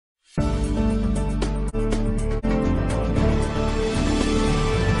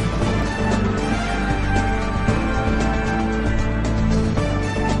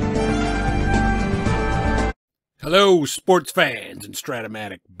Hello, sports fans and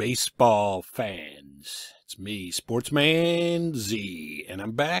Strat-O-Matic baseball fans. It's me, Sportsman Z, and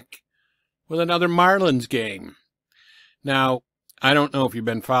I'm back with another Marlins game. Now, I don't know if you've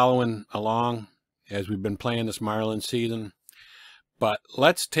been following along as we've been playing this Marlins season, but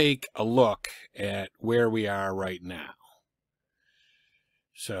let's take a look at where we are right now.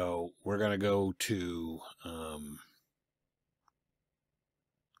 So we're going to go to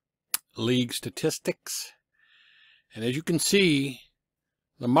league statistics. And as you can see,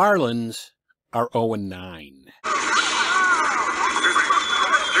 the Marlins are 0-9. Excuse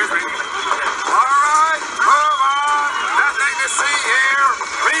me. All right, move on. Nothing to see here.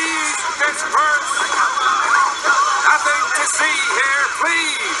 Please disperse. Nothing to see here,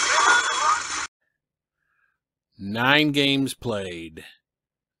 please. 9 games played,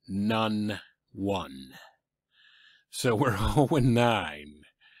 none won. So we're 0-9.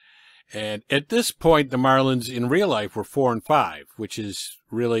 And at this point, the Marlins in real life were 4-5, which is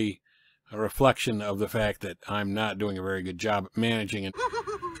really a reflection of the fact that I'm not doing a very good job at managing it. I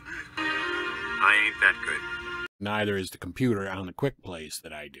ain't that good. Neither is the computer on the quick plays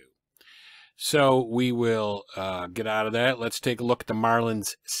that I do. So we will get out of that. Let's take a look at the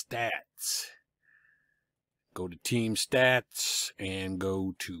Marlins stats. Go to team stats and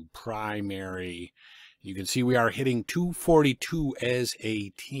go to primary. You can see we are hitting .242 as a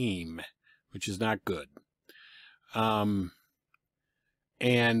team, which is not good. But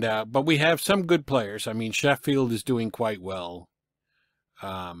we have some good players. I mean, Sheffield is doing quite well.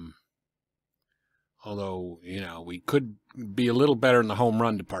 Although, you know, we could be a little better in the home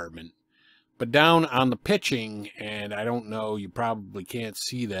run department. But down on the pitching, and I don't know, you probably can't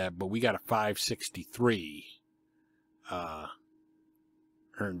see that, but we got a .563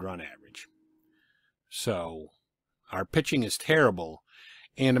 earned run average. So our pitching is terrible.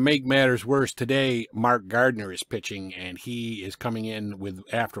 And to make matters worse, today Mark Gardner is pitching, and he is coming in with,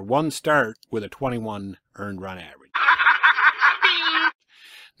 after one start, with a 21 earned run average.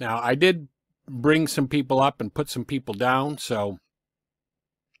 Now, I did bring some people up and put some people down, so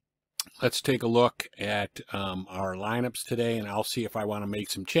let's take a look at our lineups today, and I'll see if I want to make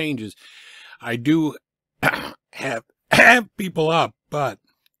some changes. I do have people up, but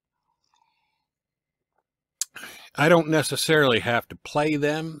I don't necessarily have to play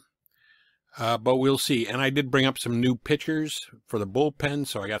them, but we'll see. And I did bring up some new pitchers for the bullpen,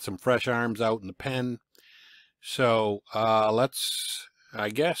 so I got some fresh arms out in the pen. So I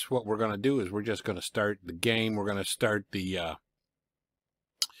guess what we're going to do is we're just going to start the game. We're going to start the,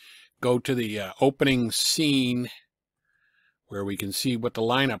 go to the opening scene where we can see what the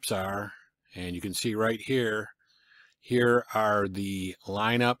lineups are. And you can see right here, here are the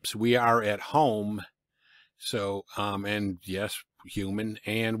lineups. We are at home. So, and yes, human,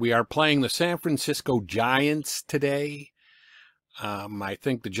 and we are playing the San Francisco Giants today. I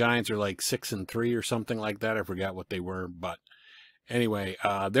think the Giants are like 6-3 or something like that. I forgot what they were, but anyway,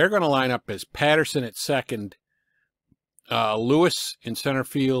 they're going to line up as Patterson at second, Lewis in center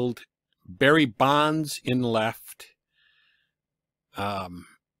field, Barry Bonds in left,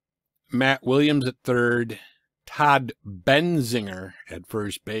 Matt Williams at third, Todd Benzinger at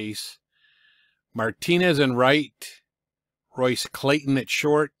first base, Martinez in right, Royce Clayton at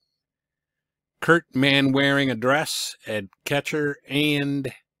short, Kurt Manwaring a dress at catcher,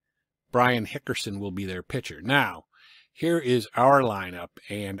 and Bryan Hickerson will be their pitcher. Now, here is our lineup,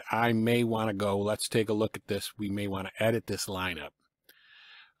 and I may want to go, let's take a look at this. We may want to edit this lineup.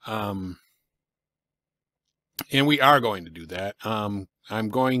 And we are going to do that. I'm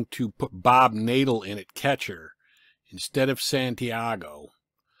going to put Bob Nadel in at catcher instead of Santiago.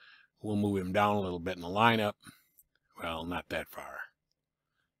 We'll move him down a little bit in the lineup. Well, not that far.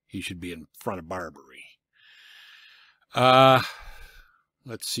 He should be in front of Barbary.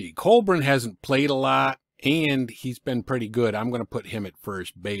 Let's see. Colburn hasn't played a lot, and he's been pretty good. I'm going to put him at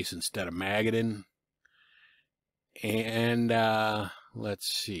first base instead of Magadan. And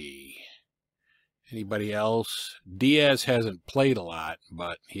let's see. Anybody else? Diaz hasn't played a lot,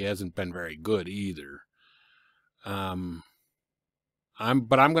 but he hasn't been very good either.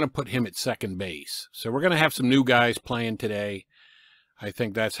 But I'm going to put him at second base. So we're going to have some new guys playing today. I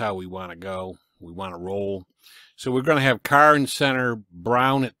think that's how we want to go. We want to roll. So we're going to have Carr in center,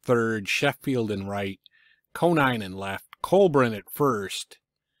 Brown at third, Sheffield in right, Conine in left, Colburn at first,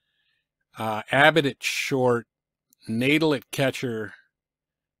 Abbott at short, Nadel at catcher,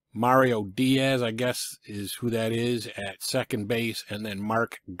 Mario Diaz, I guess is who that is, at second base, and then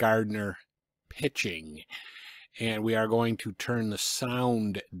Mark Gardner pitching. And we are going to turn the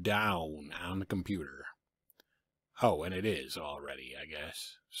sound down on the computer. Oh, and it is already, I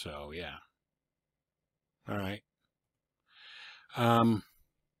guess. So, yeah. All right. So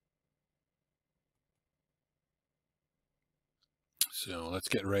let's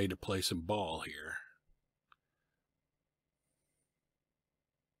get ready to play some ball here.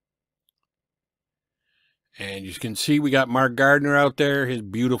 And you can see we got Mark Gardner out there, his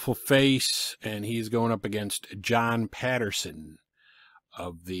beautiful face, and he's going up against John Patterson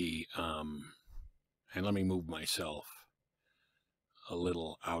of the, and let me move myself a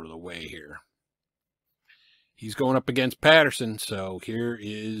little out of the way here. He's going up against Patterson, so here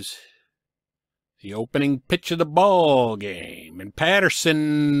is the opening pitch of the ball game. And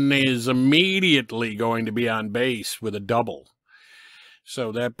Patterson is immediately going to be on base with a double.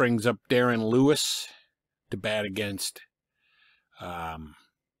 So that brings up Darren Lewis to bat against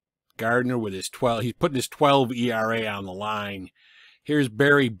Gardner with his 12. He's putting his 12 ERA on the line. Here's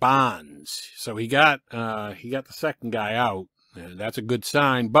Barry Bonds. So he got the second guy out. That's a good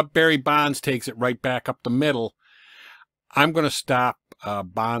sign. But Barry Bonds takes it right back up the middle. I'm going to stop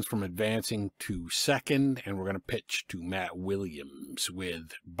Bonds from advancing to second, and we're going to pitch to Matt Williams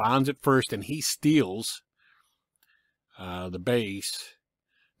with Bonds at first, and he steals the base.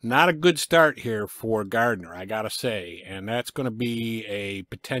 Not a good start here for Gardner, I got to say, and that's going to be a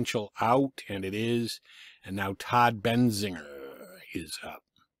potential out, and it is. And now Todd Benzinger is up,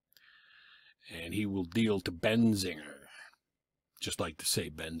 and he will deal to Benzinger. Just like to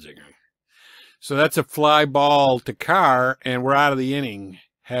say Benzinger. So that's a fly ball to Carr, and we're out of the inning,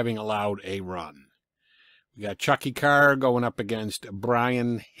 having allowed a run. We got Chucky Carr going up against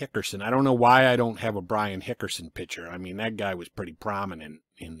Bryan Hickerson. I don't know why I don't have a Bryan Hickerson pitcher. I mean, that guy was pretty prominent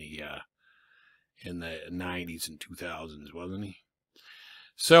in the 90s and 2000s, wasn't he?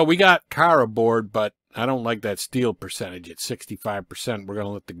 So we got Carr aboard, but I don't like that steal percentage at 65%. We're going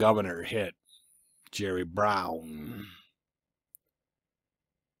to let the governor hit Jerry Brown.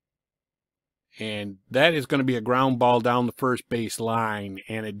 And that is going to be a ground ball down the first base line,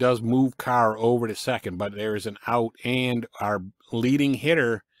 and it does move Carr over to second, but there is an out, and our leading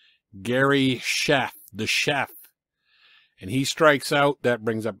hitter, Gary Chef, the chef, and he strikes out. That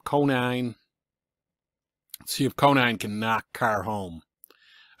brings up Conine. Let's see if Conine can knock Carr home.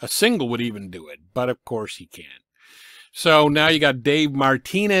 A single would even do it, but of course he can't. So now you got Dave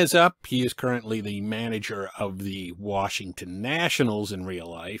Martinez up. He is currently the manager of the Washington Nationals in real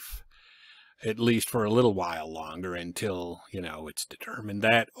life. At least for a little while longer until, you know, it's determined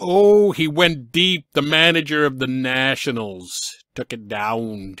that, oh, he went deep. The manager of the Nationals took it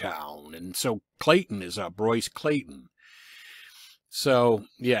downtown. And so Clayton is up, Royce Clayton. So,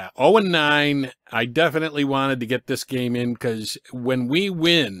 yeah, 0-9. I definitely wanted to get this game in because when we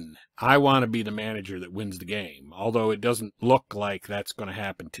win, I want to be the manager that wins the game. Although it doesn't look like that's going to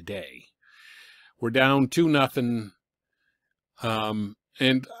happen today. We're down 2-0.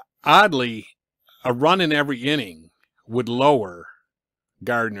 And oddly, a run in every inning would lower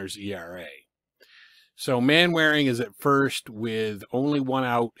Gardner's ERA. So Manwaring is at first with only one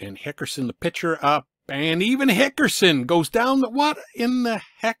out, and Hickerson, the pitcher, up. And even Hickerson goes down. What in the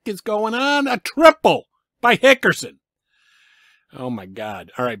heck is going on? A triple by Hickerson. Oh, my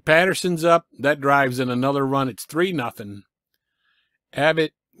God. All right, Patterson's up. That drives in another run. It's 3-0.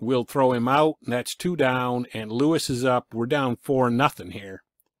 Abbott will throw him out. And that's 2 down, and Lewis is up. We're down 4-0 here.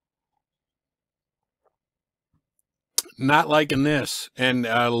 Not liking this. And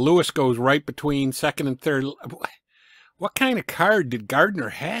Lewis goes right between second and third. What kind of card did Gardner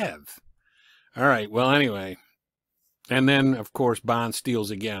have? All right, well, anyway. And then, of course, Bonds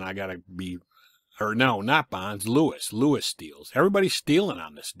steals again. I got to be, or no, not Bonds, Lewis. Lewis steals. Everybody's stealing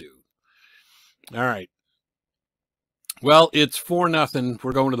on this dude. All right. Well, it's 4-0.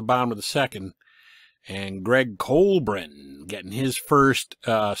 We're going to the bottom of the second. And Greg Colbrin getting his first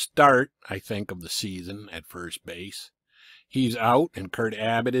start, I think, of the season at first base. He's out, and Kurt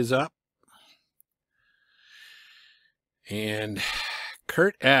Abbott is up. And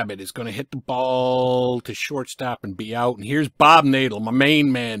Kurt Abbott is going to hit the ball to shortstop and be out. And here's Bob Nadel, my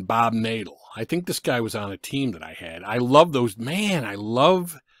main man, Bob Nadel. I think this guy was on a team that I had. I love those. Man, I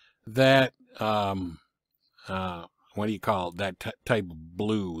love that, what do you call it? That type of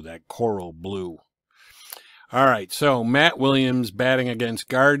blue, that coral blue. All right, so Matt Williams batting against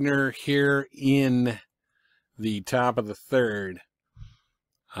Gardner here in the top of the third.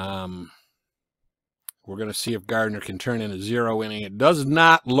 We're going to see if Gardner can turn in a 0 inning. It does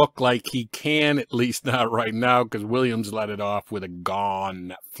not look like he can, at least not right now, because Williams let it off with a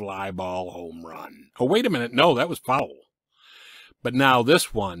gone fly ball home run. Oh, wait a minute. No, that was foul. But now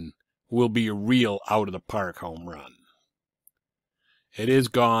this one will be a real out-of-the-park home run. It is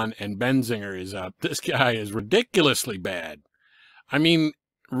gone, and Benzinger is up. This guy is ridiculously bad. I mean,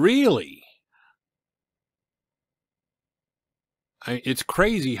 really. It's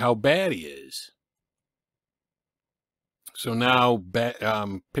crazy how bad he is. So now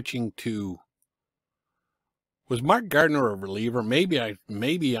pitching to, was Mark Gardner a reliever?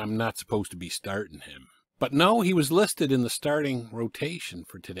 Maybe I'm not supposed to be starting him. But no, he was listed in the starting rotation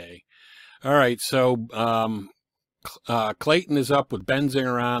for today. All right, so Clayton is up with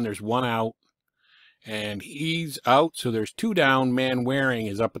Benzinger on. There's one out, and he's out. So there's two down. Man Waring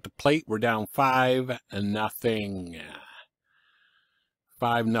is up at the plate. We're down 5-0.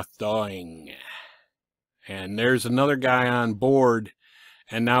 5-0. And there's another guy on board.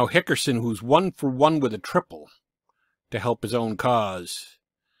 And now Hickerson, who's 1 for 1 with a triple to help his own cause.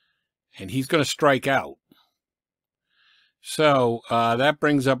 And he's going to strike out. So that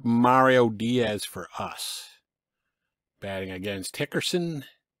brings up Mario Diaz for us, batting against Hickerson.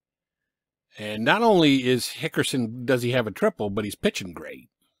 And not only is Hickerson, does he have a triple, but he's pitching great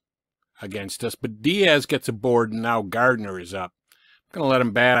against us. But Diaz gets aboard, and now Gardner is up. I'm going to let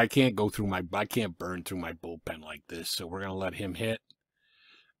him bat. I can't burn through my bullpen like this, so we're going to let him hit.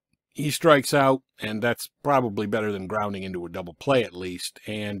 He strikes out, and that's probably better than grounding into a double play at least.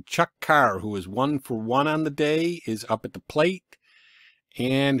 And Chuck Carr, who is 1 for 1 on the day, is up at the plate,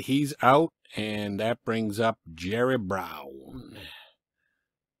 and he's out, and that brings up Jerry Brown.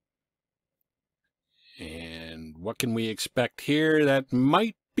 And what can we expect here? That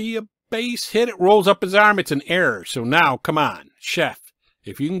might be a base hit. It rolls up his arm. It's an error. So now, come on, Chef.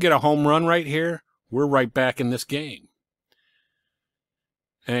 If you can get a home run right here, we're right back in this game.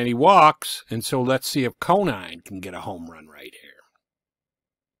 And he walks, and so let's see if Conine can get a home run right here.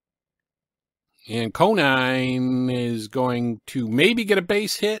 And Conine is going to maybe get a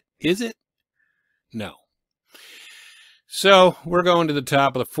base hit. Is it? No. So we're going to the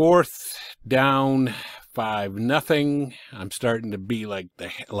top of the 4th, down 5-0. I'm starting to be like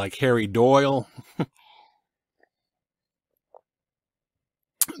Harry Doyle.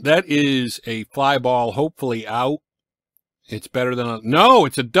 That is a fly ball, hopefully out. It's better than no,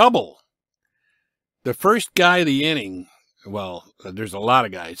 it's a double. The first guy of the inning, well, there's a lot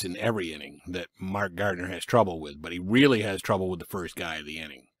of guys in every inning that Mark Gardner has trouble with, but he really has trouble with the first guy of the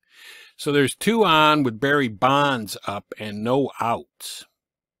inning. So there's 2 on with Barry Bonds up and no outs.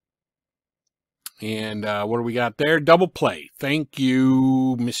 And what do we got there? Double play. Thank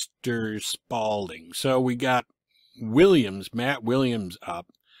you, Mr. Spalding. So we got Matt Williams up.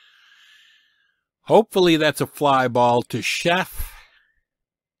 Hopefully that's a fly ball to Chef,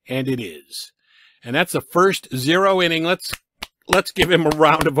 and it is. And that's the first 0 inning. Let's give him a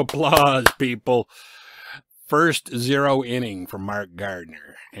round of applause, people. First 0 inning for Mark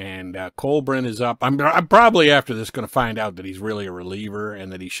Gardner. And Colbrin is up. I'm probably after this going to find out that he's really a reliever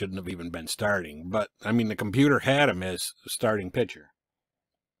and that he shouldn't have even been starting. But, I mean, the computer had him as a starting pitcher.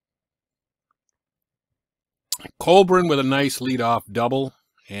 Colbrin with a nice leadoff double.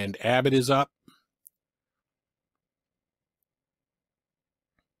 And Abbott is up.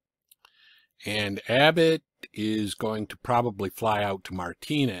 And Abbott is going to probably fly out to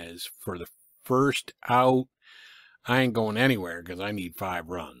Martinez for the first out. I ain't going anywhere because I need 5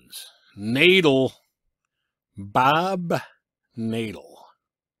 runs. Nadel, Bob Nadel.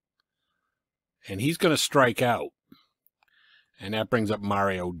 And he's going to strike out. And that brings up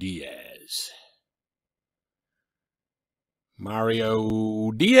Mario Diaz. Mario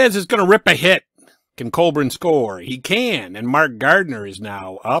Diaz is going to rip a hit. Can Colbrin score? He can. And Mark Gardner is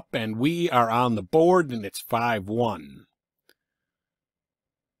now up, and we are on the board, and it's 5-1.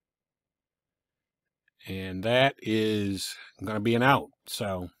 And that is going to be an out.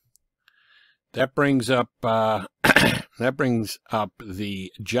 So that brings up that brings up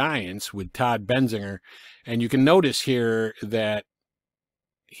the Giants with Todd Benzinger, and you can notice here that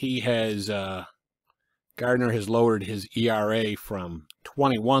he has Gardner has lowered his ERA from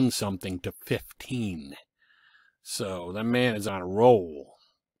 21 something to 15. So that man is on a roll.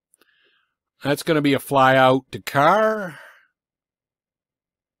 That's going to be a fly out to Carr.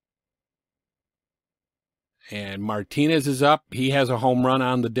 And Martinez is up. He has a home run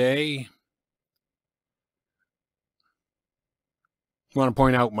on the day. I want to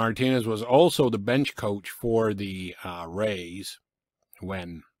point out Martinez was also the bench coach for the Rays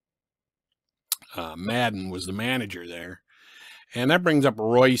when Madden was the manager there. And that brings up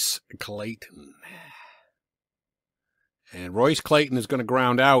Royce Clayton. And Royce Clayton is going to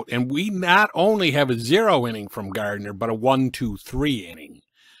ground out. And we not only have a 0 inning from Gardner, but a 1-2-3 inning.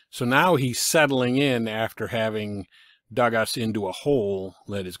 So now he's settling in after having dug us into a hole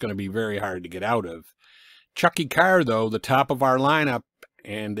that is going to be very hard to get out of. Chucky Carr, though, the top of our lineup,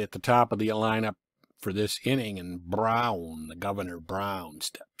 and at the top of the lineup for this inning, and Brown, the Governor Brown,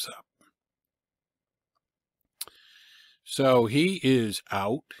 steps up. So he is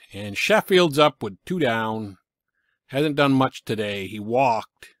out, and Sheffield's up with 2 down. Hasn't done much today. He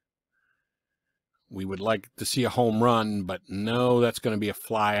walked. We would like to see a home run, but no, that's going to be a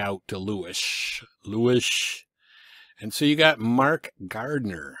fly out to Lewis. And so you got Mark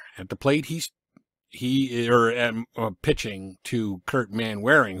Gardner at the plate. He's pitching to Kurt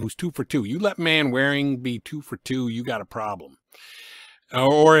Manwaring, who's 2 for 2. You let Manwaring be 2 for 2, you got a problem.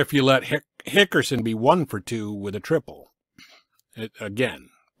 Or if you let Hickerson be 1 for 2 with a triple. Again,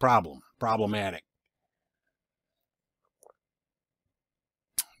 problematic.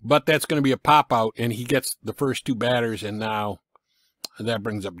 But that's going to be a pop out, and he gets the first 2 batters, and now that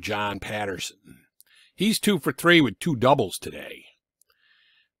brings up John Patterson. He's 2 for 3 with 2 doubles today.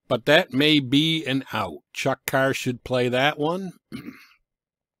 But that may be an out. Chuck Carr should play that one.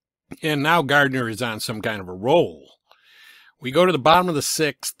 And now Gardner is on some kind of a roll. We go to the bottom of the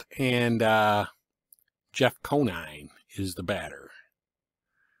 6th, and Jeff Conine is the batter.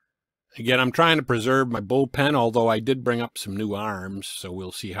 Again, I'm trying to preserve my bullpen, although I did bring up some new arms, so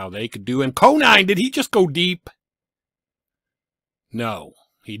we'll see how they could do. And Conine, did he just go deep? No,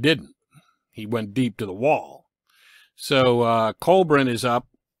 he didn't. He went deep to the wall. So Colburn is up.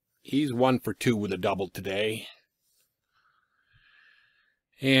 He's 1 for 2 with a double today.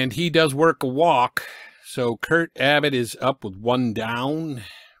 And he does work a walk. So Kurt Abbott is up with 1 down.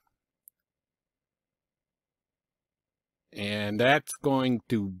 And that's going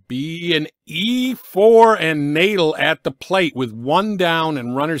to be an E4, and Nadel at the plate with 1 down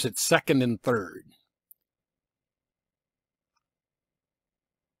and runners at 2nd and 3rd.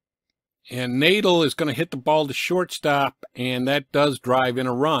 And Nadel is going to hit the ball to shortstop, and that does drive in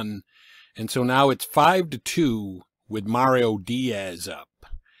a run. And so now it's 5-2 with Mario Diaz up.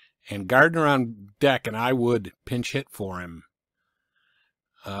 And Gardner on deck, and I would pinch hit for him.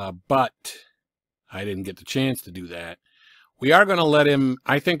 But I didn't get the chance to do that. We are going to let him,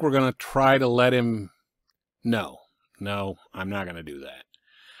 I think we're going to try to let him, no, I'm not going to do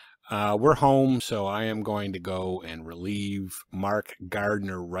that. We're home, so I am going to go and relieve Mark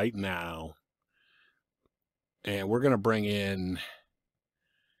Gardner right now. And we're going to bring in,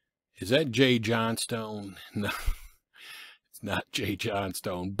 is that Jay Johnstone? No, it's not Jay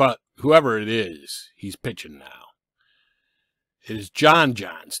Johnstone, but whoever it is, he's pitching now. It is John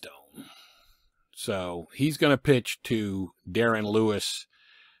Johnstone. So he's going to pitch to Darren Lewis.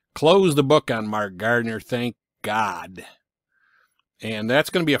 Close the book on Mark Gardner, thank God. And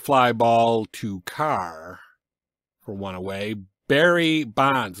that's going to be a fly ball to Carr for 1 away. Barry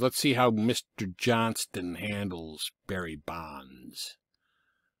Bonds. Let's see how Mr. Johnston handles Barry Bonds.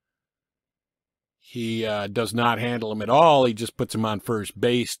 He does not handle him at all. He just puts him on first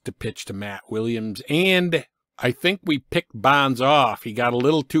base to pitch to Matt Williams. And I think we picked Bonds off. He got a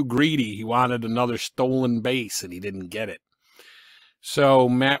little too greedy. He wanted another stolen base, and he didn't get it. So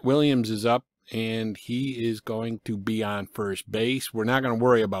Matt Williams is up, and he is going to be on first base. We're not going to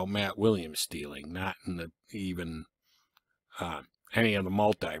worry about Matt Williams stealing, not in even any of the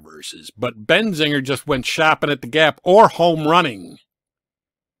multiverses. But Benzinger just went shopping at the gap or home running.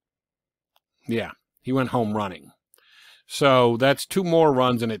 Yeah, he went home running. So that's 2 more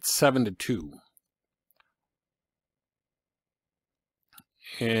runs, and it's 7-2.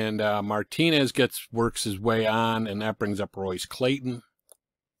 And Martinez works his way on, and that brings up Royce Clayton.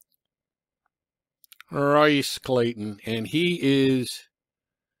 And he is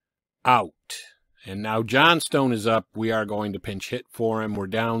out. And now Johnstone is up. We are going to pinch hit for him. We're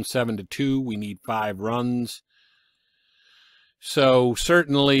down 7-2. We need 5 runs. So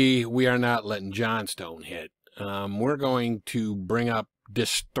certainly we are not letting Johnstone hit. We're going to bring up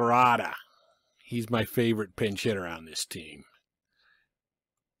Destrada. He's my favorite pinch hitter on this team.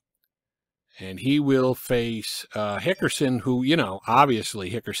 And he will face Hickerson, who, you know, obviously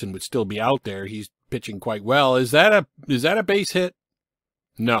Hickerson would still be out there. He's pitching quite well. Is that a base hit?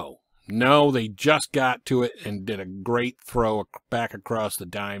 No. No, they just got to it and did a great throw back across the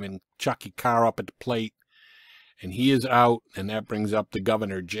diamond. Chucky Carr up at the plate. And he is out, and that brings up the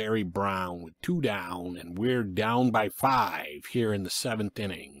governor, Jerry Brown, with 2 down. And we're down by 5 here in the 7th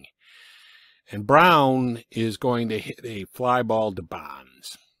inning. And Brown is going to hit a fly ball to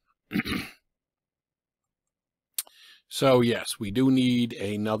Bonds. So, yes, we do need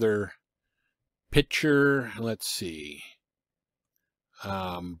another pitcher. Let's see.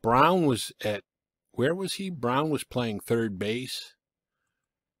 Brown was at, where was he? Brown was playing third base.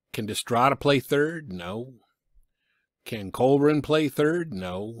 Can Destrada play third? No. Can Colburn play third?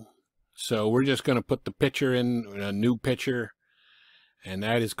 No. So we're just going to put the pitcher in, a new pitcher, and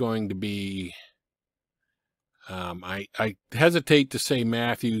that is going to be, I hesitate to say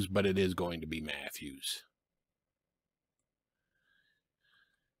Matthews, but it is going to be Matthews.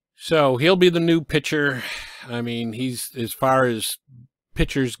 So he'll be the new pitcher. I mean, he's, as far as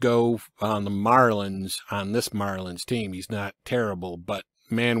pitchers go on the Marlins, on this Marlins team, he's not terrible, but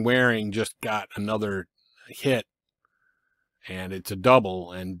Manwaring just got another hit, and it's a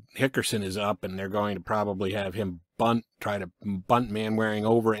double, and Hickerson is up, and they're going to probably have him try to bunt Manwaring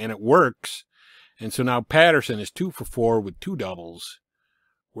over, and it works. And so now Patterson is 2 for 4 with 2 doubles.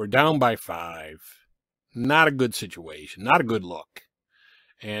 We're down by 5. Not a good situation, not a good look.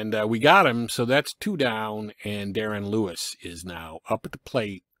 And we got him, so that's 2 down, and Darren Lewis is now up at the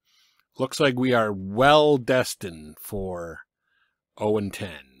plate. Looks like we are well destined for 0-10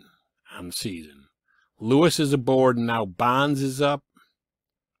 on the season. Lewis is aboard, and now Bonds is up.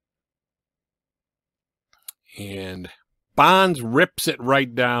 And Bonds rips it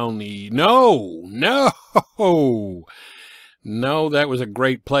right down the... No, that was a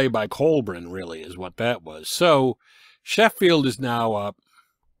great play by Colbrin, really, is what that was. So Sheffield is now up.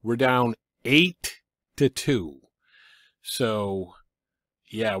 We're down 8-2. So,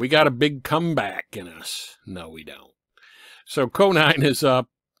 yeah, we got a big comeback in us. No, we don't. So Conine is up,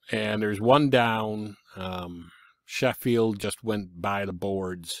 and there's 1 down. Sheffield just went by the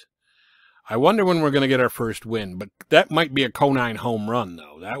boards. I wonder when we're going to get our first win, but that might be a Conine home run,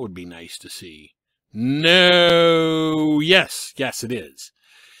 though. That would be nice to see. No, yes, it is.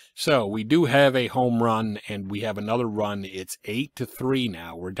 So we do have a home run, and we have another run. It's 8-3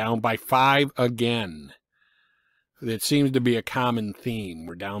 now. We're down by 5 again. It seems to be a common theme.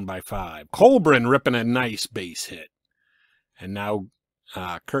 We're down by 5. Colbrin ripping a nice base hit. And now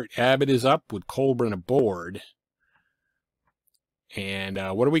Kurt Abbott is up with Colbrin aboard. And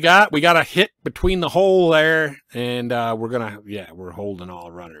what do we got? We got a hit between the hole there, and we're holding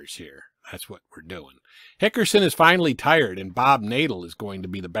all runners here. That's what we're doing. Hickerson is finally tired, and Bob Nadel is going to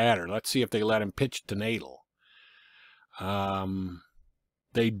be the batter. Let's see if they let him pitch to Nadel.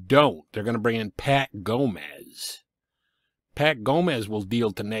 They don't. They're going to bring in Pat Gomez. Pat Gomez will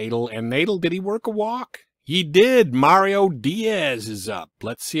deal to Nadel, and Nadel, did he work a walk? He did. Mario Diaz is up.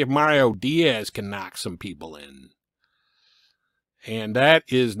 Let's see if Mario Diaz can knock some people in. And that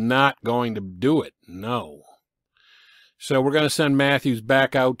is not going to do it. No. So we're going to send Matthews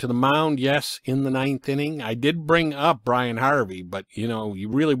back out to the mound. Yes, in the 9th inning. I did bring up Brian Harvey, but, you know, you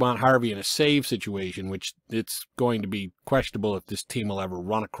really want Harvey in a save situation, which it's going to be questionable if this team will ever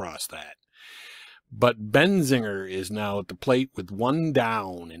run across that. But Benzinger is now at the plate with 1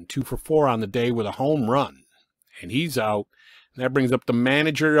 down and 2 for 4 on the day with a home run. And he's out. That brings up the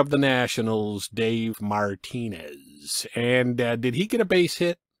manager of the Nationals, Dave Martinez. And did he get a base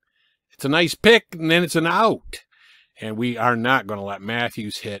hit? It's a nice pick, and then it's an out. And we are not going to let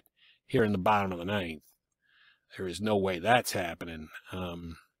Matthews hit here in the bottom of the 9th. There is no way that's happening.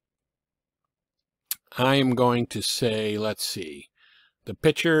 I am going to say, let's see. The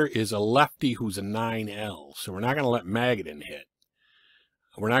pitcher is a lefty who's a 9L, so we're not going to let Magadan hit.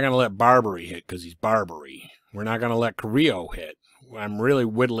 We're not going to let Barbary hit because he's Barbary. We're not going to let Carrillo hit. I'm really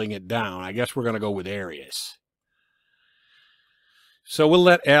whittling it down. I guess we're going to go with Arias. So we'll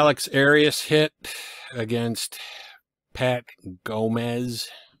let Alex Arias hit against Pat Gomez.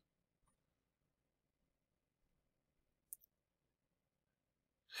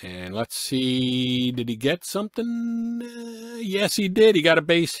 And let's see, did he get something? Yes, he did. He got a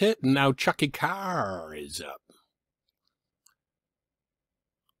base hit, and now Chucky Carr is up.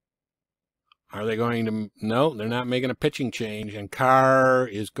 Are they going to... No, they're not making a pitching change, and Carr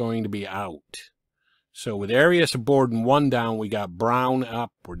is going to be out. So with Arias aboard and 1 down, we got Brown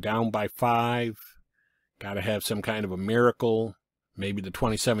up. We're down by 5. Got to have some kind of a miracle. Maybe the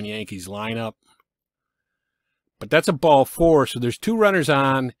 27 Yankees lineup. But that's a ball 4, so there's 2 runners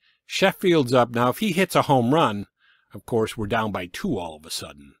on. Sheffield's up. Now, if he hits a home run, of course, we're down by 2 all of a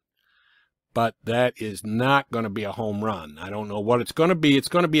sudden. But that is not going to be a home run. I don't know what it's going to be. It's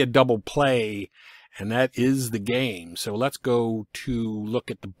going to be a double play, and that is the game. So let's go to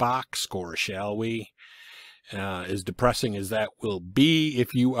look at the box score, shall we? As depressing as that will be,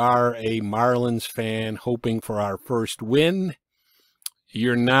 if you are a Marlins fan hoping for our first win,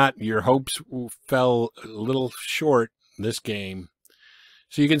 you're not. Your hopes fell a little short this game.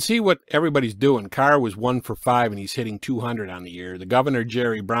 So you can see what everybody's doing. Carr was 1 for 5, and he's hitting 200 on the year. The governor,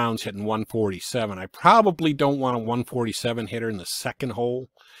 Jerry Brown's hitting 147. I probably don't want a 147 hitter in the second hole.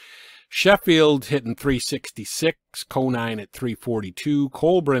 Sheffield hitting 366. Conine at 342.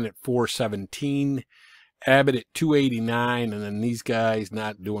 Colbrin at 417. Abbott at 289. And then these guys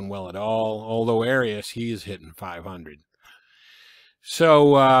not doing well at all. Although Arias, he is hitting 500.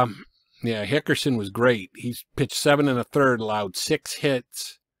 So, yeah, Hickerson was great. He's pitched 7 1/3, allowed 6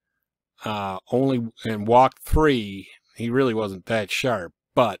 hits, and walked 3. He really wasn't that sharp,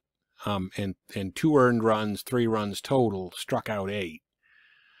 but and 2 earned runs, 3 runs total, struck out 8.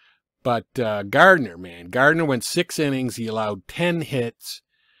 But Gardner, man, Gardner went 6 innings. He allowed 10 hits.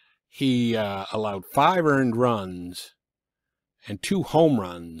 He allowed 5 earned runs and 2 home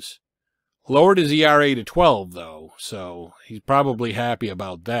runs. Lowered his ERA to 12, though, so he's probably happy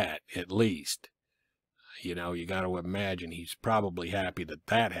about that, at least. You know, you got to imagine he's probably happy that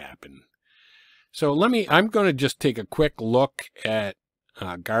that happened. So I'm going to just take a quick look at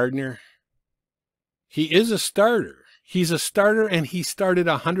Gardner. He is a starter. He's a starter, and he started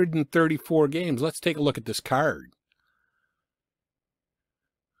 134 games. Let's take a look at this card.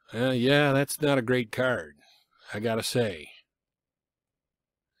 Yeah, that's not a great card, I got to say.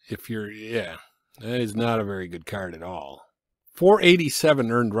 Yeah, that is not a very good card at all. 487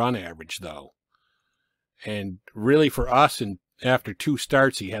 earned run average, though. And really for us, after 2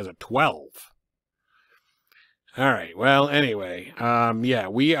 starts, he has a 12. All right, well, anyway, yeah,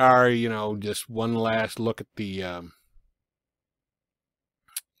 we are, just one last look at the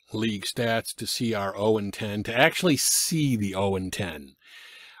league stats to see our 0-10, to actually see the 0-10.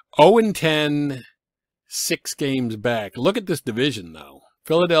 0-10, 6 games back. Look at this division, though.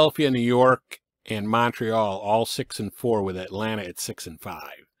 Philadelphia, New York, and Montreal, all 6-4, with Atlanta at 6-5.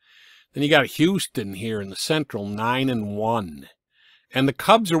 Then you got Houston here in the Central, 9-1. And the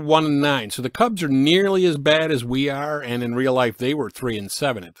Cubs are 1-9. So the Cubs are nearly as bad as we are, and in real life they were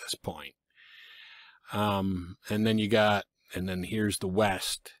 3-7 at this point. And then here's the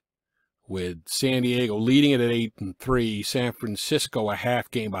West, with San Diego leading it at 8-3, San Francisco a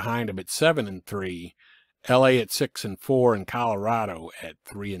half game behind them at 7-3, LA at 6-4, and Colorado at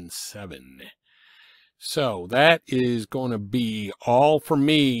 3-7. So that is going to be all for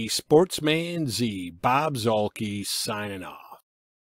me, Sportsman Z, Bob Zolke, signing off.